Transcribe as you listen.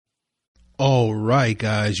All right,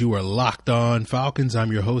 guys, you are locked on Falcons.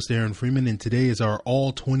 I'm your host, Aaron Freeman, and today is our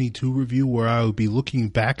All-22 review where I will be looking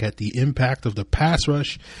back at the impact of the pass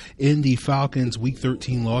rush in the Falcons' Week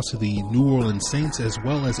 13 loss to the New Orleans Saints, as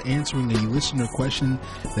well as answering a listener question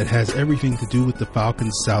that has everything to do with the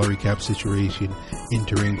Falcons' salary cap situation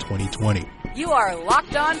entering 2020. You are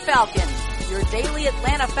Locked On Falcons, your daily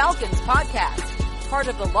Atlanta Falcons podcast, part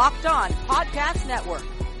of the Locked On Podcast Network,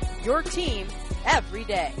 your team every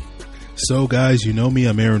day. So, guys, you know me.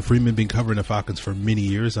 I'm Aaron Freeman, been covering the Falcons for many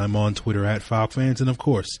years. I'm on Twitter at FalcFans, and, of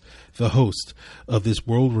course, the host of this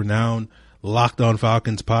world-renowned Locked On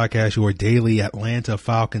Falcons podcast, your daily Atlanta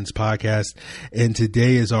Falcons podcast. And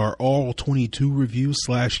today is our All-22 review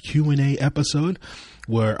 / Q&A episode,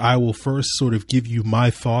 where I will first sort of give you my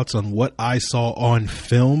thoughts on what I saw on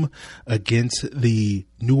film against the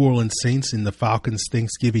New Orleans Saints in the Falcons'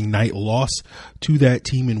 Thanksgiving night loss to that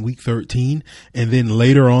team in Week 13. And then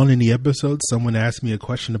later on in the episode, someone asked me a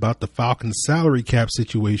question about the Falcons' salary cap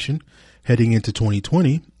situation heading into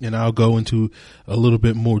 2020, and I'll go into a little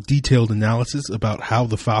bit more detailed analysis about how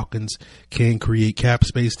the Falcons can create cap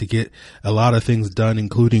space to get a lot of things done,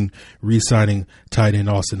 including re-signing tight end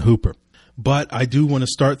Austin Hooper. But I do want to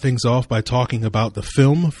start things off by talking about the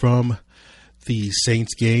film from the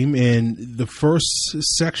Saints game. And the first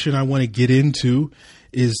section I want to get into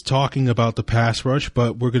is talking about the pass rush,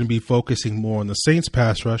 but we're going to be focusing more on the Saints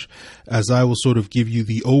pass rush, as I will sort of give you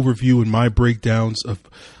the overview and my breakdowns of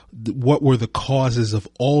what were the causes of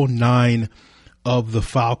all 9 of the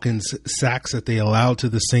Falcons' sacks that they allowed to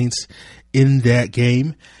the Saints in that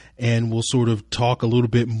game. And we'll sort of talk a little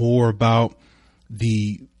bit more about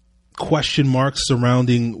the question marks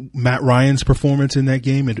surrounding Matt Ryan's performance in that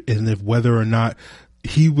game, and if whether or not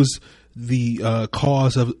he was the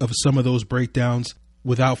cause of some of those breakdowns.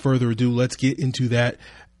 Without further ado, let's get into that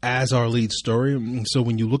as our lead story. So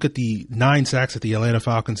when you look at the 9 sacks that the Atlanta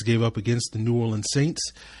Falcons gave up against the New Orleans Saints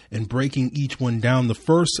and breaking each one down, the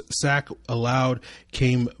first sack allowed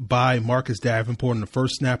came by Marcus Davenport in the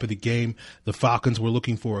first snap of the game. The Falcons were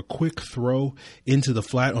looking for a quick throw into the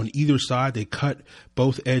flat on either side. They cut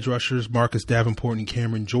both edge rushers, Marcus Davenport and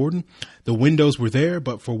Cameron Jordan. The windows were there,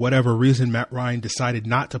 but for whatever reason, Matt Ryan decided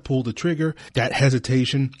not to pull the trigger. That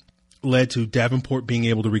hesitation led to Davenport being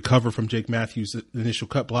able to recover from Jake Matthews' initial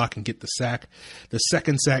cut block and get the sack. The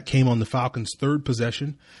second sack came on the Falcons' third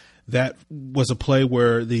possession. That was a play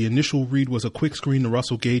where the initial read was a quick screen to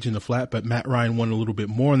Russell Gage in the flat, but Matt Ryan wanted a little bit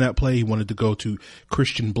more on that play. He wanted to go to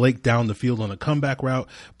Christian Blake down the field on a comeback route.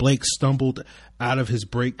 Blake stumbled out of his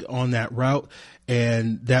break on that route,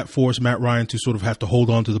 and that forced Matt Ryan to sort of have to hold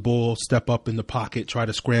on to the ball, step up in the pocket, try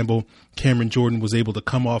to scramble. Cameron Jordan was able to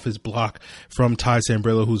come off his block from Ty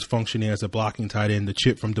Sambrailo, who's functioning as a blocking tight end, the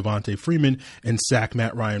chip from Devontae Freeman, and sack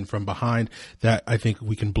Matt Ryan from behind. That I think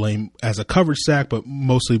we can blame as a coverage sack, but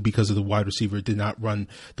mostly because of the wide receiver did not run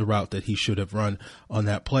the route that he should have run on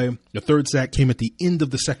that play. The third sack came at the end of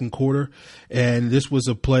the second quarter, and this was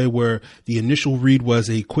a play where the initial read was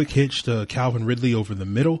a quick hitch to Calvin Ridley over the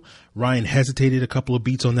middle. Ryan hesitated a couple of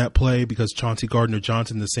beats on that play because Chauncey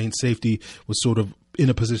Gardner-Johnson, the Saints safety, was sort of in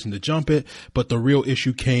a position to jump it. But the real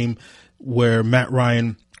issue came where Matt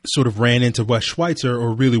Ryan sort of ran into Wes Schweitzer,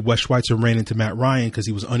 or really Wes Schweitzer ran into Matt Ryan because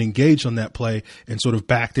he was unengaged on that play and sort of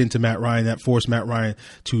backed into Matt Ryan. That forced Matt Ryan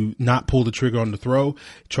to not pull the trigger on the throw,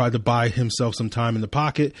 tried to buy himself some time in the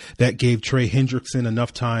pocket. That gave Trey Hendrickson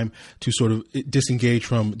enough time to sort of disengage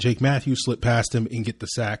from Jake Matthews, slip past him, and get the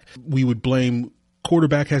sack. We would blame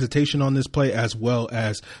quarterback hesitation on this play, as well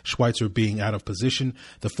as Schweitzer being out of position.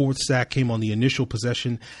 The fourth sack came on the initial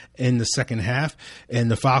possession in the second half,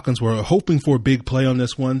 and the Falcons were hoping for a big play on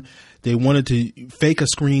this one. They wanted to fake a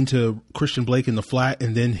screen to Christian Blake in the flat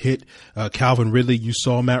and then hit Calvin Ridley. You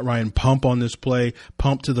saw Matt Ryan pump on this play,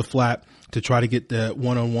 pump to the flat to try to get the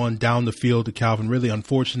one-on-one down the field to Calvin Ridley.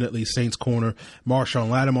 Unfortunately, Saints corner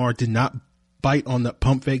Marshawn Lattimore did not bite on the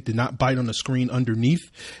pump fake, did not bite on the screen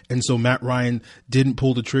underneath. And so Matt Ryan didn't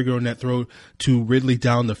pull the trigger on that throw to Ridley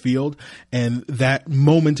down the field. And that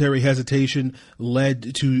momentary hesitation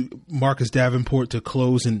led to Marcus Davenport to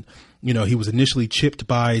close. And, you know, he was initially chipped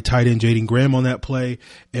by tight end Jaden Graham on that play.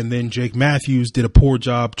 And then Jake Matthews did a poor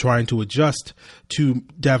job trying to adjust to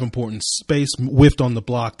Davenport in space, whiffed on the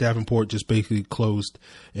block. Davenport just basically closed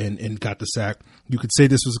and got the sack. You could say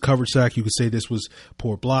this was a coverage sack. You could say this was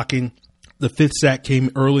poor blocking. The fifth sack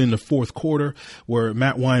came early in the fourth quarter where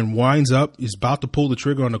Matt Ryan winds up, is about to pull the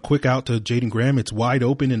trigger on a quick out to Jaden Graham. It's wide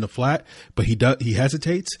open in the flat, but he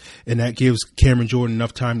hesitates, and that gives Cameron Jordan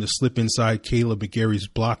enough time to slip inside Kaleb McGary's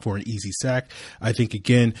block for an easy sack. I think,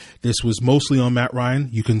 again, this was mostly on Matt Ryan.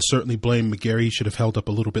 You can certainly blame McGary. He should have held up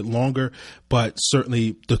a little bit longer, but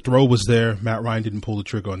certainly the throw was there. Matt Ryan didn't pull the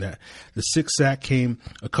trigger on that. The sixth sack came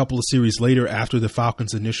a couple of series later after the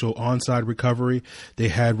Falcons' initial onside recovery. They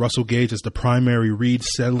had Russell Gage as the primary read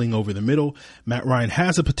settling over the middle. Matt Ryan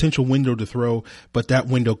has a potential window to throw, but that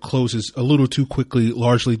window closes a little too quickly,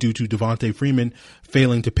 largely due to Devontae Freeman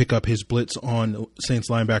failing to pick up his blitz on Saints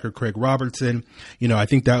linebacker Craig Robertson. I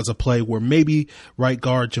think that was a play where maybe right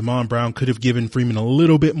guard Jamon Brown could have given Freeman a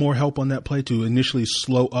little bit more help on that play to initially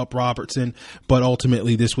slow up Robertson, but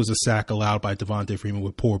ultimately this was a sack allowed by Devontae Freeman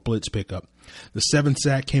with poor blitz pickup. The seventh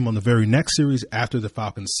sack came on the very next series after the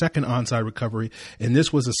Falcons' second onside recovery, and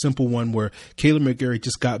this was a simple one where Kaleb McGary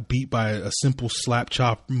just got beat by a simple slap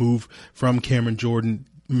chop move from Cameron Jordan.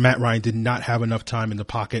 Matt Ryan did not have enough time in the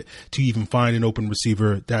pocket to even find an open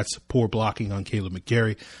receiver. That's poor blocking on Kaleb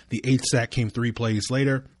McGary. The eighth sack came 3 plays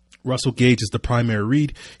later. Russell Gage is the primary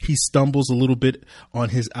read. He stumbles a little bit on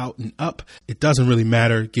his out and up. It doesn't really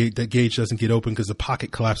matter that Gage doesn't get open because the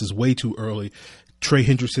pocket collapses way too early. Trey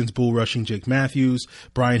Hendrickson's bull rushing Jake Matthews.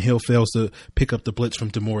 Brian Hill fails to pick up the blitz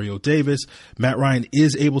from Demario Davis. Matt Ryan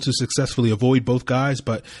is able to successfully avoid both guys,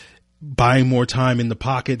 but buying more time in the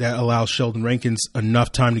pocket, that allows Sheldon Rankins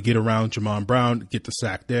enough time to get around Jamon Brown, get the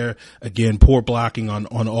sack there. Again, poor blocking on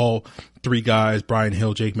all 3 guys, Brian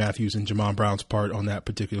Hill, Jake Matthews, and Jamon Brown's part on that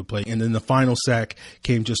particular play. And then the final sack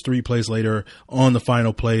came just 3 plays later on the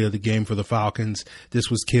final play of the game for the Falcons.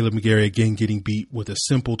 This was Kaleb McGary again getting beat with a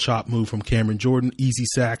simple chop move from Cameron Jordan. Easy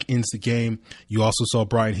sack, ends the game. You also saw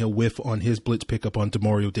Brian Hill whiff on his blitz pickup on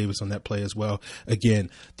Demario Davis on that play as well.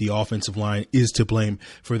 Again, the offensive line is to blame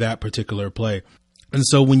for that particular play. And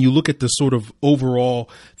so when you look at the sort of overall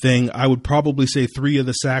thing, I would probably say 3 of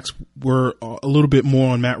the sacks were a little bit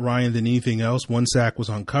more on Matt Ryan than anything else. 1 sack was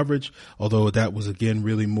on coverage, although that was, again,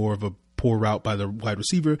 really more of a poor route by the wide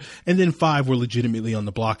receiver. And then 5 were legitimately on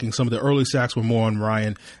the blocking. Some of the early sacks were more on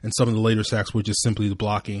Ryan, and some of the later sacks were just simply the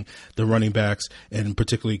blocking, the running backs, and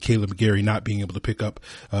particularly Kaleb McGary not being able to pick up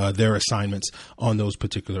their assignments on those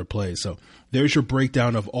particular plays. So there's your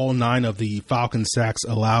breakdown of all 9 of the Falcons sacks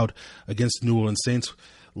allowed against the New Orleans Saints.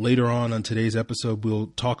 Later on today's episode,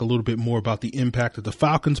 we'll talk a little bit more about the impact of the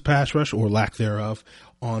Falcons pass rush, or lack thereof,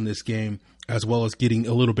 on this game, as well as getting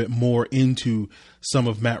a little bit more into some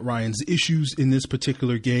of Matt Ryan's issues in this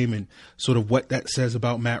particular game and sort of what that says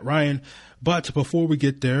about Matt Ryan. But before we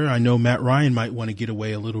get there, I know Matt Ryan might want to get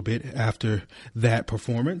away a little bit after that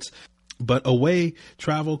performance. But Away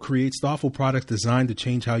Travel creates thoughtful products designed to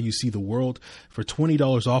change how you see the world. For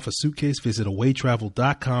 $20 off a suitcase, visit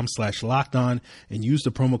awaytravel.com/lockedon and use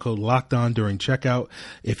the promo code LOCKEDON during checkout.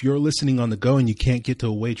 If you're listening on the go and you can't get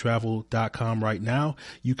to awaytravel.com right now,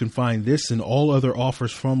 you can find this and all other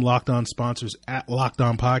offers from Locked On sponsors at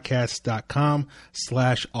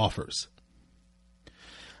lockedonpodcast.com/offers.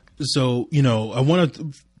 So, I want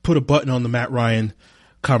to put a button on the Matt Ryan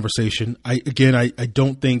conversation. I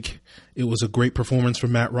don't think it was a great performance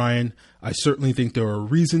from Matt Ryan. I certainly think there are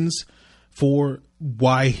reasons for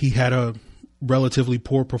why he had a relatively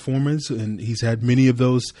poor performance, and he's had many of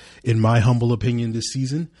those, in my humble opinion, this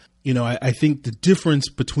season. I think the difference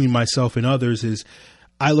between myself and others is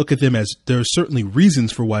I look at them as there are certainly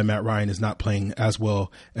reasons for why Matt Ryan is not playing as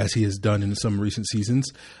well as he has done in some recent seasons.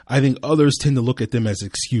 I think others tend to look at them as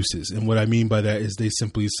excuses. And what I mean by that is they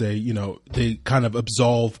simply say, they kind of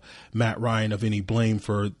absolve Matt Ryan of any blame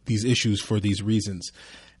for these issues for these reasons.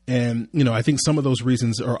 And, I think some of those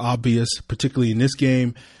reasons are obvious, particularly in this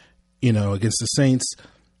game, against the Saints.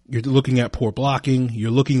 You're looking at poor blocking. You're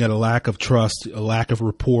looking at a lack of trust, a lack of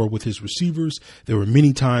rapport with his receivers. There were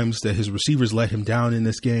many times that his receivers let him down in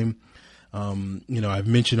this game. I've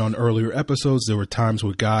mentioned on earlier episodes, there were times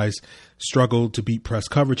where guys struggled to beat press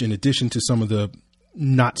coverage, in addition to some of the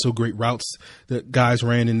not so great routes that guys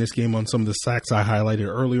ran in this game on some of the sacks I highlighted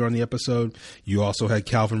earlier on the episode. You also had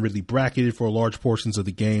Calvin Ridley bracketed for large portions of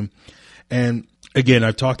the game. And again,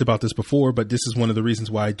 I've talked about this before, but this is one of the reasons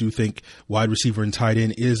why I do think wide receiver and tight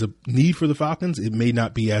end is a need for the Falcons. It may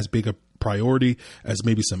not be as big a priority as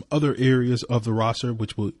maybe some other areas of the roster,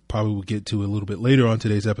 which we'll probably get to a little bit later on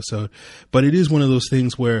today's episode. But it is one of those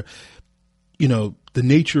things where, the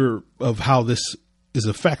nature of how this is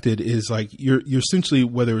affected is like you're essentially,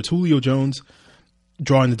 whether it's Julio Jones,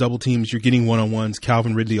 drawing the double teams, you're getting one-on-ones.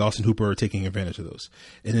 Calvin Ridley, Austin Hooper are taking advantage of those.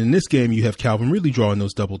 And in this game, you have Calvin Ridley drawing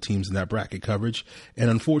those double teams in that bracket coverage. And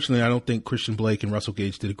unfortunately, I don't think Christian Blake and Russell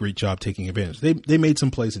Gage did a great job taking advantage. They made some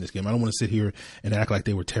plays in this game. I don't want to sit here and act like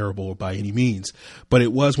they were terrible by any means, but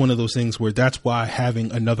it was one of those things where that's why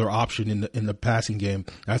having another option in the passing game,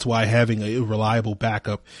 that's why having a reliable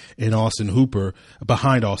backup in Austin Hooper,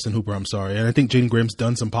 behind Austin Hooper, I'm sorry. And I think Jaden Graham's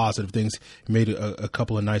done some positive things. He made a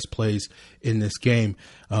couple of nice plays in this game,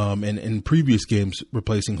 and in previous games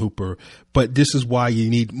replacing Hooper. But this is why you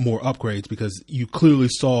need more upgrades, because you clearly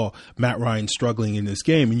saw Matt Ryan struggling in this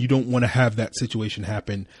game, and you don't want to have that situation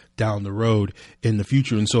happen down the road in the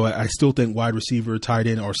future. And so I still think wide receiver, tight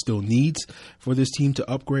end are still needs for this team to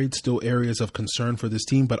upgrade, still areas of concern for this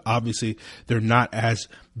team, but obviously they're not as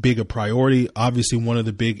big a priority. Obviously, one of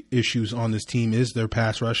the big issues on this team is their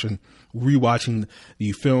pass rush, and rewatching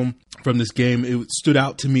the film from this game, it stood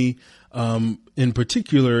out to me in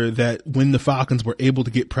particular that when the Falcons were able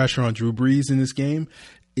to get pressure on Drew Brees in this game,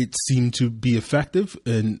 it seemed to be effective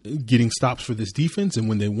in getting stops for this defense. And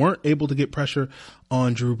when they weren't able to get pressure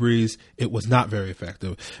on Drew Brees, it was not very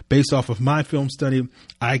effective. Based off of my film study,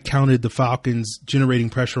 I counted the Falcons generating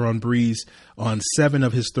pressure on Brees on 7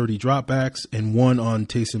 of his 30 dropbacks and 1 on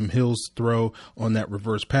Taysom Hill's throw on that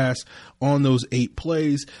reverse pass. On those 8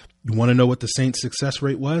 plays, you want to know what the Saints' success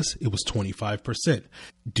rate was? It was 25%.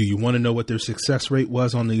 Do you want to know what their success rate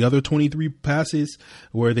was on the other 23 passes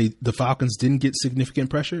where the Falcons didn't get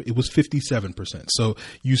significant pressure? It was 57%. So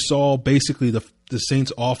you saw basically the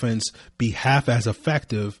Saints' offense be half as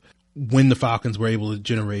effective when the Falcons were able to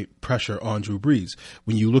generate pressure on Drew Brees.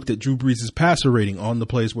 When you looked at Drew Brees' passer rating on the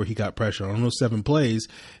plays where he got pressure, on those 7 plays,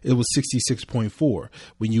 it was 66.4.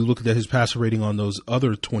 When you looked at his passer rating on those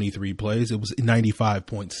other 23 plays, it was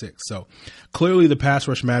 95.6. So clearly the pass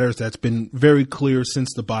rush matters. That's been very clear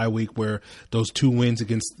since the bye week, where those 2 wins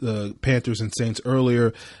against the Panthers and Saints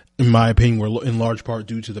earlier, in my opinion, were in large part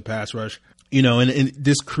due to the pass rush. And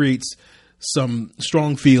this creates some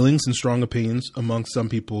strong feelings and strong opinions among some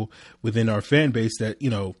people within our fan base that,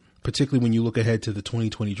 particularly when you look ahead to the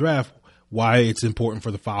 2020 draft, why it's important for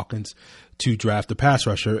the Falcons to draft a pass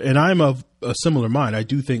rusher. And I'm of a similar mind. I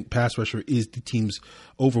do think pass rusher is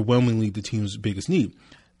overwhelmingly the team's biggest need.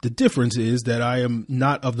 The difference is that I am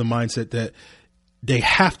not of the mindset that they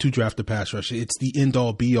have to draft a pass rusher. It's the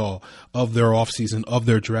end-all, be-all of their offseason, of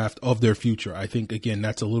their draft, of their future. I think, again,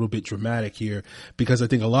 that's a little bit dramatic here, because I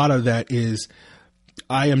think a lot of that is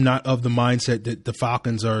I am not of the mindset that the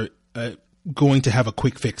Falcons are going to have a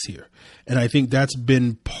quick fix here. And I think that's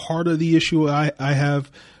been part of the issue I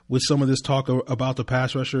have with some of this talk about the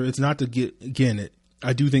pass rusher. It's not to get, again,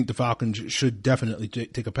 I do think the Falcons should definitely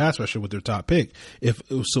take a pass rusher with their top pick if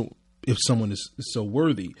someone is so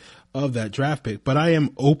worthy of that draft pick. But I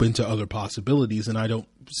am open to other possibilities, and I don't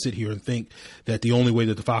sit here and think that the only way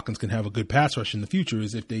that the Falcons can have a good pass rush in the future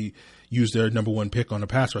is if they use their number 1 pick on a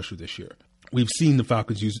pass rusher this year. We've seen the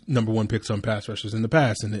Falcons use number 1 picks on pass rushers in the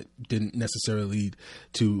past, and it didn't necessarily lead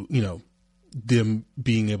to, them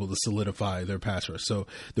being able to solidify their pass rush. So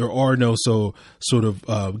there are no sort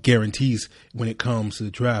of guarantees when it comes to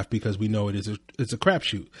the draft, because we know it's a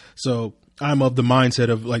crapshoot. So I'm of the mindset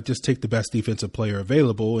of just take the best defensive player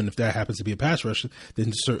available. And if that happens to be a pass rusher,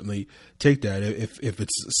 then certainly take that. If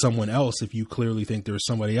it's someone else, if you clearly think there's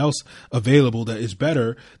somebody else available that is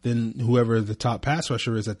better than whoever the top pass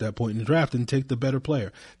rusher is at that point in the draft, then take the better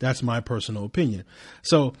player. That's my personal opinion.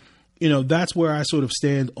 So, that's where I sort of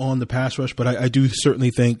stand on the pass rush. But I do certainly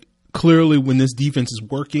think clearly when this defense is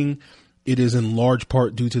working, it is in large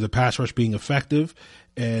part due to the pass rush being effective.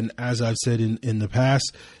 And as I've said in the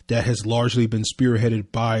past, that has largely been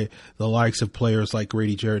spearheaded by the likes of players like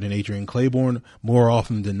Grady Jarrett and Adrian Claiborne more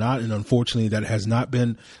often than not. And unfortunately, that has not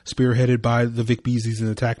been spearheaded by the Vic Beasleys and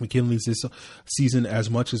the Takk McKinleys this season as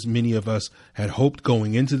much as many of us had hoped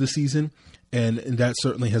going into the season. And that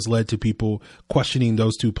certainly has led to people questioning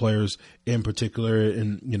those 2 players in particular.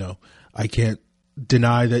 And, I can't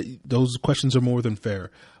deny that those questions are more than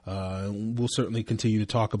fair. We'll certainly continue to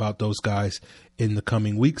talk about those guys in the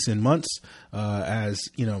coming weeks and months, as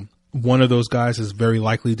one of those guys is very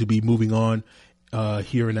likely to be moving on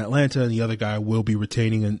here in Atlanta, and the other guy will be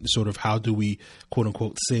retaining. And sort of how do we quote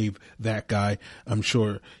unquote save that guy? I'm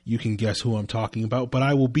sure you can guess who I'm talking about, but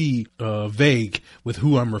I will be vague with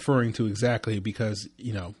who I'm referring to exactly, because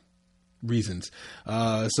reasons.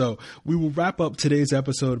 So we will wrap up today's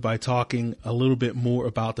episode by talking a little bit more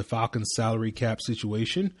about the Falcons salary cap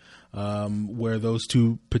situation, where those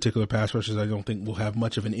two particular pass rushers I don't think will have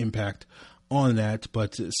much of an impact on that,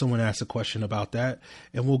 but someone asked a question about that,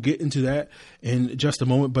 and we'll get into that in just a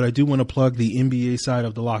moment. But I do want to plug the NBA side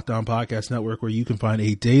of the Locked On Podcast Network, where you can find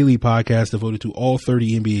a daily podcast devoted to all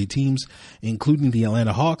 30 NBA teams, including the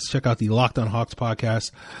Atlanta Hawks. Check out the Locked On Hawks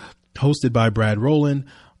podcast, hosted by Brad Rowland,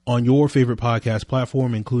 on your favorite podcast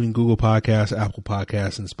platform, including Google Podcasts, Apple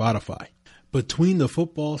Podcasts, and Spotify. Between the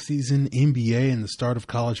football season, NBA, and the start of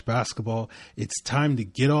college basketball, it's time to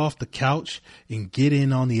get off the couch and get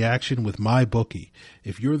in on the action with MyBookie.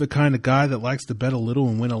 If you're the kind of guy that likes to bet a little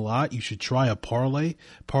and win a lot, you should try a parlay.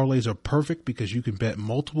 Parlays are perfect because you can bet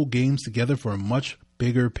multiple games together for a much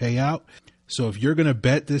bigger payout. So if you're going to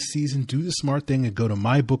bet this season, do the smart thing and go to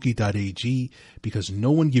mybookie.ag, because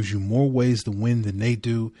no one gives you more ways to win than they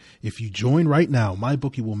do. If you join right now,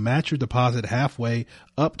 MyBookie will match your deposit halfway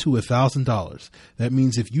up to $1,000. That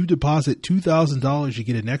means if you deposit $2,000, you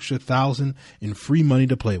get an extra $1,000 in free money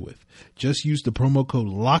to play with. Just use the promo code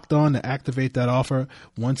LOCKEDON to activate that offer.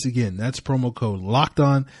 Once again, that's promo code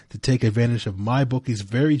LOCKEDON to take advantage of MyBookie's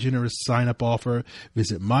very generous sign-up offer.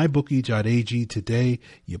 Visit mybookie.ag today.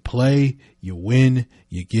 You play, you win,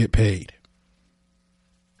 you get paid.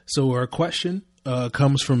 So our question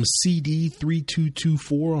comes from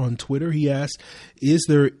CD3224 on Twitter. He asks, is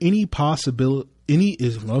there any possibility...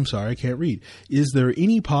 Is there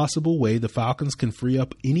any possible way the Falcons can free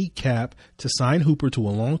up any cap to sign Hooper to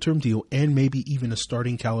a long-term deal and maybe even a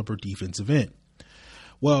starting caliber defensive end?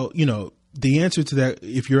 Well, the answer to that,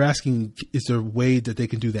 if you're asking, is there a way that they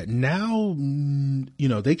can do that now?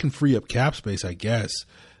 They can free up cap space, I guess.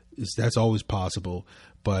 That's always possible.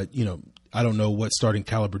 But, I don't know what starting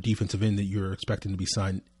caliber defensive end that you're expecting to be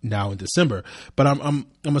signed now in December. But I'm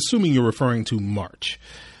assuming you're referring to March.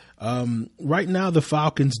 Right now, the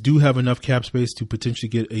Falcons do have enough cap space to potentially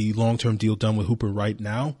get a long-term deal done with Hooper right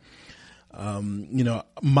now.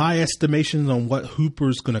 My estimations on what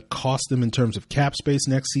Hooper's going to cost them in terms of cap space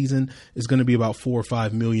next season is going to be about $4 or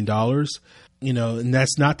 $5 million. And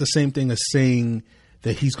that's not the same thing as saying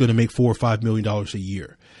that he's going to make $4 or $5 million a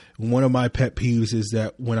year. One of my pet peeves is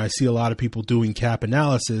that when I see a lot of people doing cap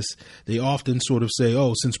analysis, they often sort of say,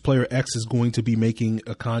 oh, since player X is going to be making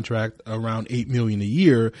a contract around $8 million a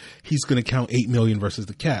year, he's going to count $8 million versus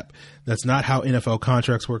the cap. That's not how NFL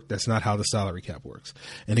contracts work. That's not how the salary cap works.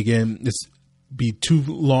 And again, it's be too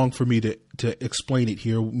long for me to explain it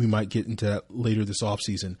here. We might get into that later this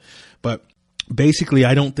offseason. But basically,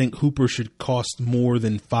 I don't think Hooper should cost more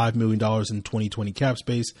than $5 million in 2020 cap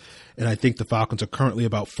space. And I think the Falcons are currently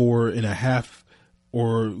about 4.5,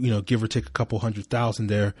 or, give or take a couple $100,000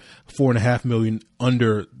 there, $4.5 million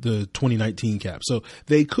under the 2019 cap. So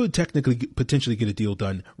they could technically potentially get a deal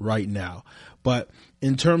done right now. But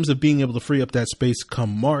in terms of being able to free up that space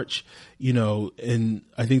come March, and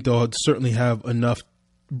I think they'll certainly have enough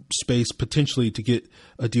space potentially to get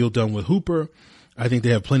a deal done with Hooper. I think they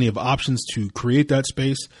have plenty of options to create that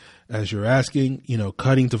space. As you're asking,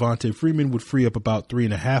 cutting Devontae Freeman would free up about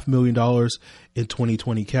 $3.5 million in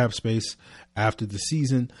 2020 cap space after the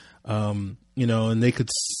season. And they could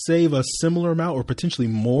save a similar amount or potentially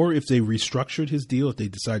more if they restructured his deal, if they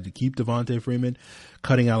decided to keep Devontae Freeman.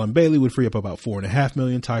 Cutting Allen Bailey would free up about $4.5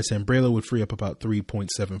 million. Ty Sambrailo would free up about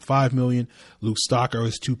 $3.75 million. Luke Stocker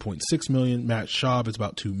is $2.6 million. Matt Schaub is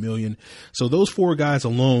about $2 million. So those four guys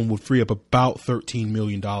alone would free up about $13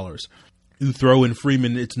 million. You throw in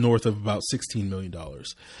Freeman, it's north of about $16 million.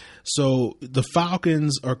 So the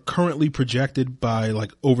Falcons are currently projected by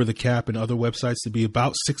Over the Cap and other websites to be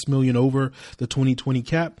about $6 million over the 2020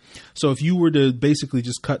 cap. So if you were to basically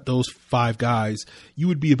just cut those five guys, you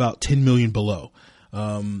would be about $10 million below.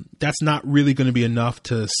 That's not really going to be enough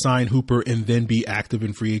to sign Hooper and then be active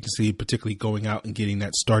in free agency, particularly going out and getting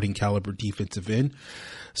that starting caliber defensive end.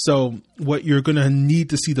 So what you're going to need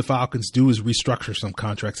to see the Falcons do is restructure some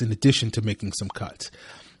contracts in addition to making some cuts.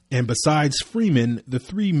 And besides Freeman, the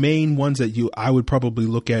three main ones that I would probably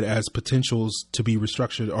look at as potentials to be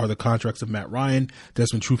restructured are the contracts of Matt Ryan,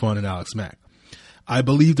 Desmond Trufant, and Alex Mack. I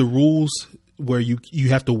believe the rules where you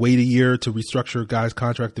have to wait a year to restructure a guy's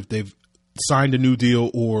contract if they've signed a new deal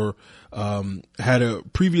or had a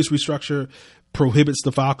previous restructure prohibits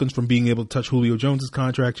the Falcons from being able to touch Julio Jones's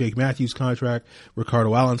contract, Jake Matthews' contract,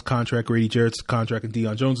 Ricardo Allen's contract, Grady Jarrett's contract, and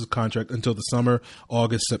Deion Jones's contract until the summer,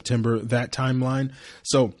 August, September, that timeline.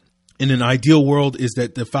 So in an ideal world is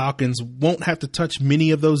that the Falcons won't have to touch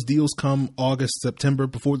many of those deals come August, September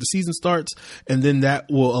before the season starts. And then that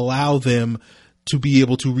will allow them to be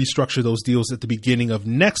able to restructure those deals at the beginning of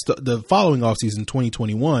the following offseason,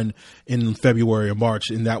 2021, in February or March,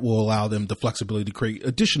 and that will allow them the flexibility to create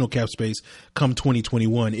additional cap space come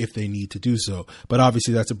 2021 if they need to do so. But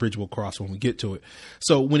obviously that's a bridge we'll cross when we get to it.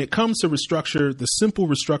 So when it comes to restructure, the simple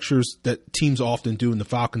restructures that teams often do, and the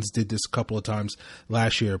Falcons did this a couple of times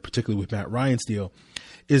last year, particularly with Matt Ryan's deal,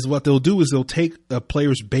 is what they'll do is they'll take a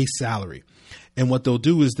player's base salary, and what they'll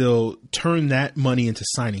do is they'll turn that money into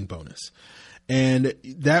signing bonus. And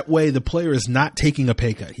that way the player is not taking a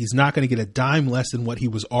pay cut. He's not going to get a dime less than what he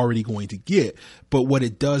was already going to get. But what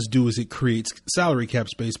it does do is it creates salary cap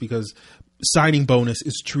space, because signing bonus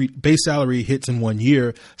is base salary hits in 1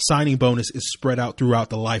 year. Signing bonus is spread out throughout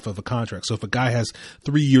the life of a contract. So if a guy has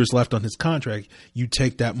 3 years left on his contract, you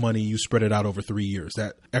take that money, you spread it out over 3 years,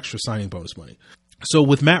 that extra signing bonus money. So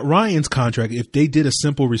with Matt Ryan's contract, if they did a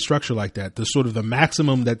simple restructure like that, the sort of the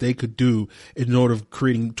maximum that they could do in order of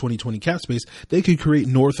creating 2020 cap space, they could create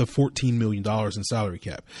north of $14 million in salary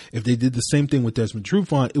cap. If they did the same thing with Desmond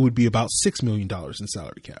Trufant, it would be about $6 million in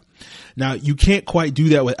salary cap. Now, you can't quite do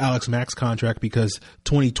that with Alex Mack's contract, because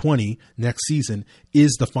 2020, next season,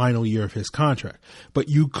 is the final year of his contract. But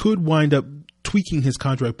you could wind up tweaking his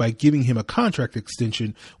contract by giving him a contract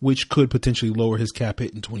extension, which could potentially lower his cap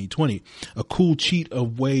hit in 2020. A cool cheat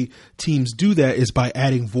of way teams do that is by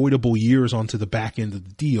adding voidable years onto the back end of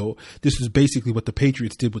the deal. This is basically what the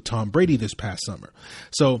Patriots did with Tom Brady this past summer.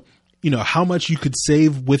 So, how much you could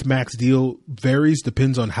save with Mac's deal varies,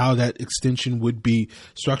 depends on how that extension would be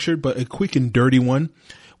structured. But a quick and dirty one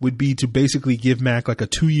would be to basically give Mac like a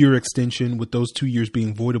 2-year extension, with those 2 years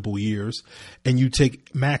being voidable years. And you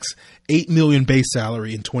take Mac's $8 million base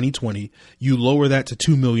salary in 2020, you lower that to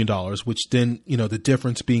 $2 million, which then, the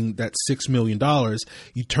difference being that $6 million,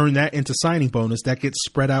 you turn that into signing bonus that gets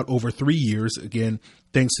spread out over 3 years. Again,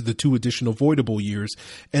 thanks to the 2 additional voidable years.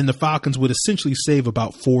 And the Falcons would essentially save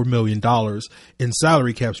about $4 million in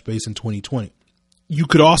salary cap space in 2020. You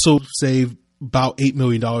could also save about $8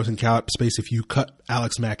 million in cap space if you cut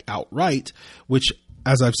Alex Mack outright, which,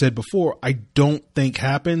 as I've said before, I don't think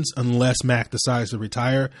happens unless Mack decides to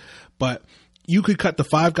retire. But you could cut the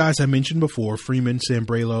 5 guys I mentioned before, Freeman,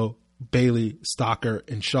 Sambrailo, Bailey, Stocker,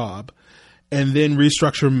 and Schaub, and then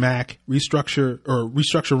restructure Mack, restructure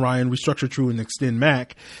Ryan, restructure True, and extend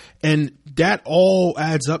Mack. And that all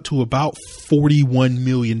adds up to about $41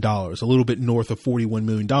 million, a little bit north of $41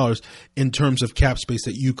 million in terms of cap space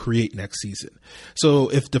that you create next season. So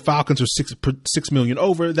if the Falcons are $6 million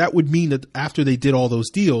over, that would mean that after they did all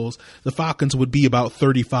those deals, the Falcons would be about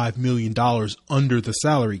 $35 million under the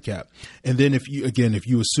salary cap. And then if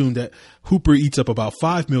you assume that Hooper eats up about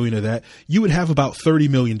 $5 million of that, you would have about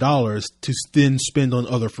 $30 million to then spend on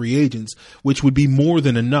other free agents, which would be more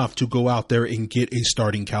than enough to go out there and get a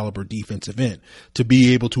starting caliber defensive end to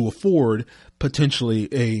be able to afford potentially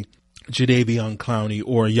a Jadeveon Clowney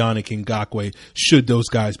or a Yannick Ngakoue, should those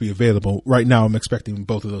guys be available. Right now, I'm expecting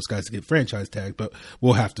both of those guys to get franchise tagged, but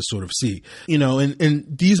we'll have to sort of see. And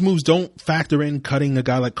these moves don't factor in cutting a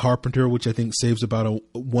guy like Carpenter, which I think saves about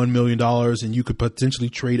 $1 million, and you could potentially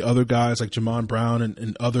trade other guys like Jamon Brown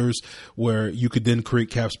and others, where you could then create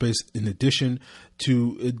cap space in addition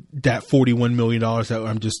to that $41 million that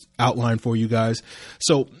I'm just outlined for you guys.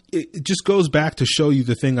 So it just goes back to show you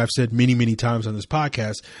the thing I've said many, many times on this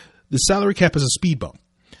podcast. The salary cap is a speed bump,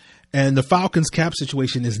 and the Falcons cap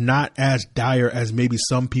situation is not as dire as maybe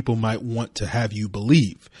some people might want to have you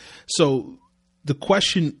believe. So the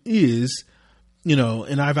question is,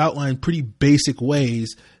 and I've outlined pretty basic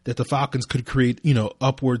ways that the Falcons could create,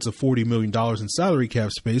 upwards of $40 million in salary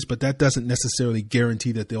cap space, but that doesn't necessarily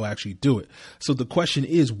guarantee that they'll actually do it. So the question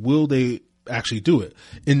is, will they actually do it?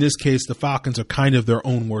 In this case, the Falcons are kind of their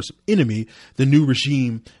own worst enemy. The new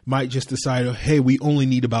regime might just decide, hey, we only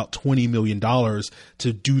need about $20 million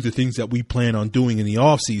to do the things that we plan on doing in the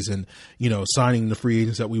offseason, signing the free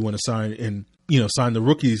agents that we want to sign and, sign the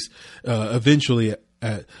rookies eventually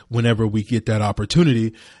whenever we get that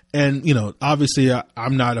opportunity. And, obviously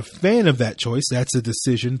I'm not a fan of that choice. That's a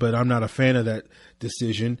decision, but I'm not a fan of that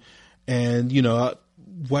decision. And,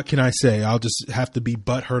 what can I say? I'll just have to be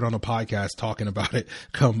butthurt on a podcast talking about it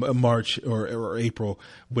come March or April,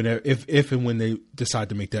 if and when they decide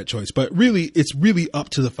to make that choice. But really, it's really up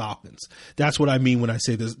to the Falcons. That's what I mean when I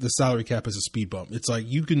say the salary cap is a speed bump. It's like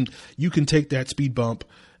you can take that speed bump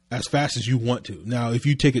as fast as you want to. Now, if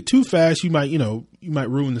you take it too fast, you might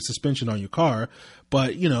ruin the suspension on your car.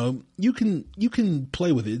 But, you can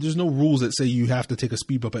play with it. There's no rules that say you have to take a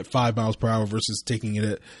speed bump at 5 miles per hour versus taking it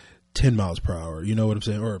at 10 miles per hour. You know what I'm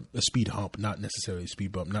saying? Or a speed hump, not necessarily a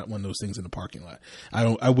speed bump, not one of those things in the parking lot.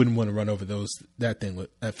 I wouldn't want to run over that thing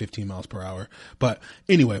at 15 miles per hour. But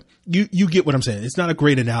anyway, you get what I'm saying. It's not a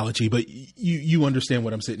great analogy, but you understand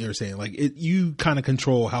what I'm sitting here saying. Like you kind of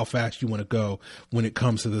control how fast you want to go when it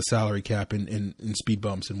comes to the salary cap and speed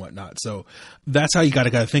bumps and whatnot. So that's how you got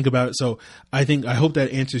to think about it. So I hope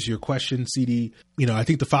that answers your question, CD. I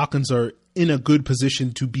think the Falcons are in a good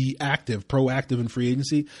position to be proactive in free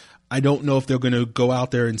agency. I don't know if they're going to go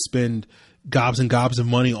out there and spend gobs and gobs of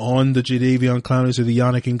money on the Jadeveon Clowney's or the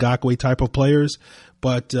Yannick Ngakoue type of players.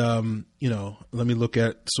 But, let me look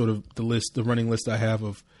at sort of the running list I have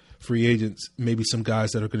of free agents, maybe some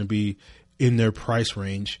guys that are going to be in their price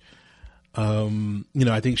range. I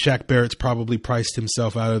think Shaq Barrett's probably priced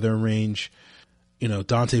himself out of their range.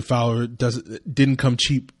 Dante Fowler didn't come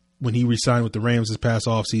cheap when he re-signed with the Rams this past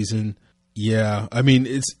offseason. Yeah, I mean,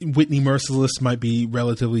 Whitney Merciless might be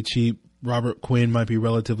relatively cheap. Robert Quinn might be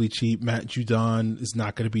relatively cheap. Matt Judon is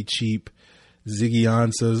not going to be cheap. Ziggy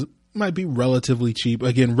Ansah might be relatively cheap.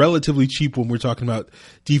 Again, relatively cheap when we're talking about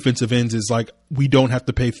defensive ends is like we don't have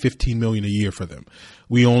to pay $15 million a year for them.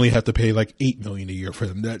 We only have to pay like $8 million a year for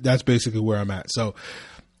them. That's basically where I'm at. So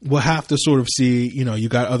we'll have to sort of see, you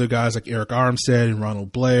got other guys like Eric Armstead and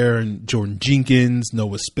Ronald Blair and Jordan Jenkins,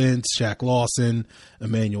 Noah Spence, Shaq Lawson,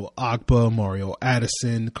 Emmanuel Ogbah, Mario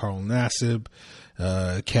Addison, Carl Nassib,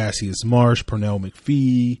 Cassius Marsh, Pernell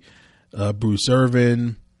McPhee, Bruce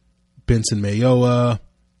Irvin, Benson Mayowa,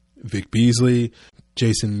 Vic Beasley,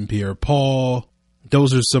 Jason Pierre-Paul.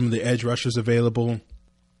 Those are some of the edge rushers available.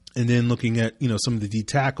 And then looking at, some of the D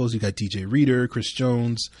tackles, you got DJ Reader, Chris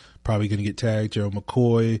Jones, probably going to get tagged, Gerald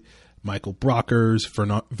McCoy, Michael Brockers,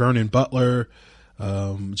 Vernon Butler,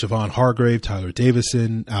 Javon Hargrave, Tyler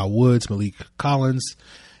Davison, Al Woods, Malik Collins,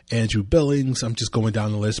 Andrew Billings. I'm just going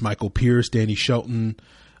down the list. Michael Pierce, Danny Shelton,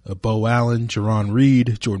 Bo Allen, Jerron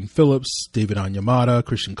Reed, Jordan Phillips, David Onyemata,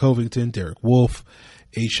 Christian Covington, Derek Wolfe,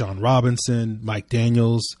 A'Shawn Robinson, Mike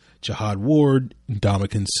Daniels, Jihad Ward,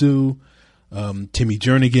 Ndamukong Suh, Timmy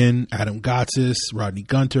Jernigan, Adam Gotsis, Rodney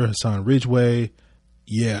Gunter, Hassan Ridgeway.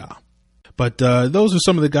 Yeah. But those are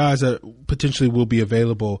some of the guys that potentially will be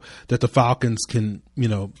available that the Falcons can,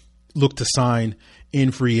 look to sign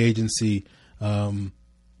in free agency.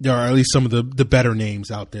 There are at least some of the better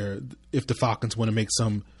names out there if the Falcons want to make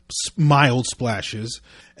some mild splashes.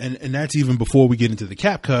 And that's even before we get into the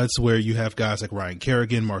cap cuts where you have guys like Ryan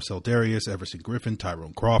Kerrigan, Marcel Darius, Everson Griffin,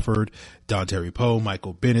 Tyrone Crawford, Dontari Poe,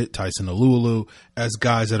 Michael Bennett, Tyson Alualu as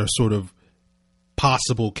guys that are sort of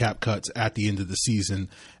possible cap cuts at the end of the season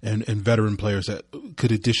and veteran players that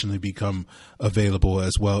could additionally become available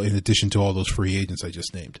as well in addition to all those free agents I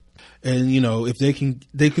just named. And, if they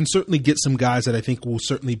can certainly get some guys that I think will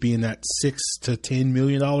certainly be in that $6 to $10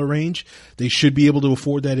 million range. They should be able to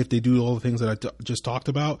afford that if they do all the things that I just talked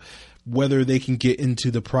about. Whether they can get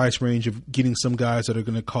into the price range of getting some guys that are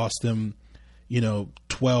going to cost them,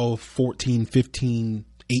 12, 14, 15,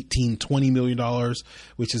 18, $20 million,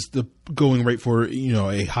 which is the going rate for,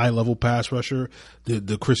 a high level pass rusher.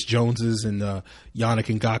 The Chris Joneses and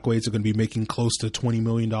Yannick Ngakoue's are going to be making close to $20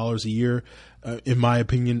 million a year, in my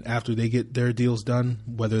opinion, after they get their deals done,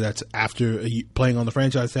 whether that's after playing on the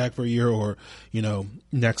franchise tag for a year or,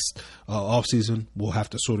 next offseason, we'll have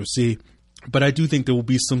to sort of see. But I do think there will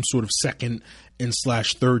be some sort of second and /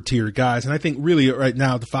 third tier guys. And I think really right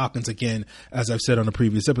now the Falcons, again, as I've said on a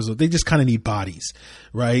previous episode, they just kind of need bodies,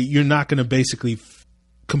 right? You're not going to basically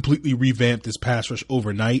completely revamp this pass rush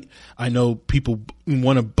overnight. I know people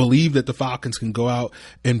want to believe that the Falcons can go out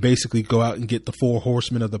and basically go out and get the 4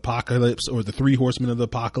 horsemen of the apocalypse or the 3 horsemen of the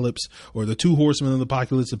apocalypse or the 2 horsemen of the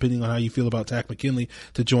apocalypse, depending on how you feel about Takk McKinley,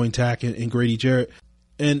 to join Takk and Grady Jarrett.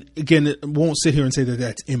 And again, it won't sit here and say that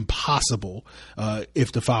that's impossible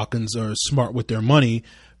if the Falcons are smart with their money,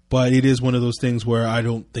 but it is one of those things where I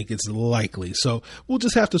don't think it's likely. So we'll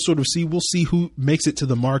just have to sort of see. We'll see who makes it to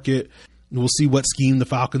the market. We'll see what scheme the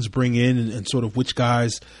Falcons bring in and sort of which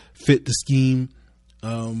guys fit the scheme.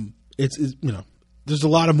 It's there's a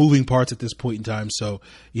lot of moving parts at this point in time. So,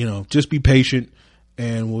 just be patient.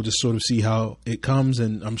 And we'll just sort of see how it comes.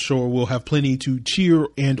 And I'm sure we'll have plenty to cheer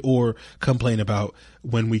and or complain about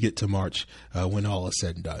when we get to March, when all is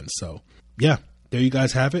said and done. So, yeah, there you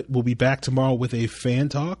guys have it. We'll be back tomorrow with a fan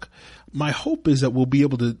talk. My hope is that we'll be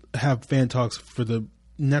able to have fan talks for the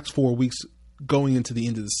next 4 weeks going into the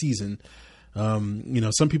end of the season.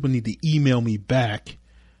 Some people need to email me back.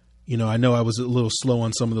 I know I was a little slow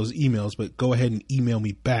on some of those emails, but go ahead and email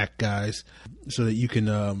me back, guys, so that you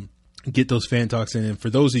can get those fan talks in. And for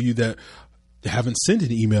those of you that haven't sent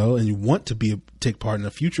an email and you want to take part in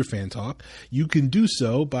a future fan talk, you can do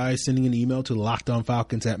so by sending an email to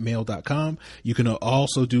lockedonfalcons@mail.com. You can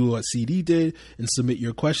also do what CD did and submit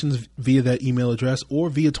your questions via that email address, or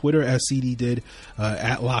via Twitter as CD did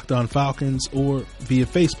at LockedOnFalcons, or via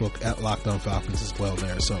Facebook at LockedOnFalcons as well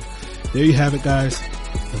there. So there you have it, guys.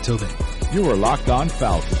 Until then. You are Locked On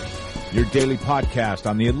Falcons, your daily podcast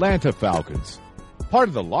on the Atlanta Falcons, part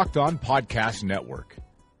of the Locked On Podcast Network.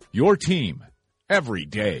 Your team every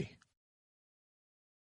day.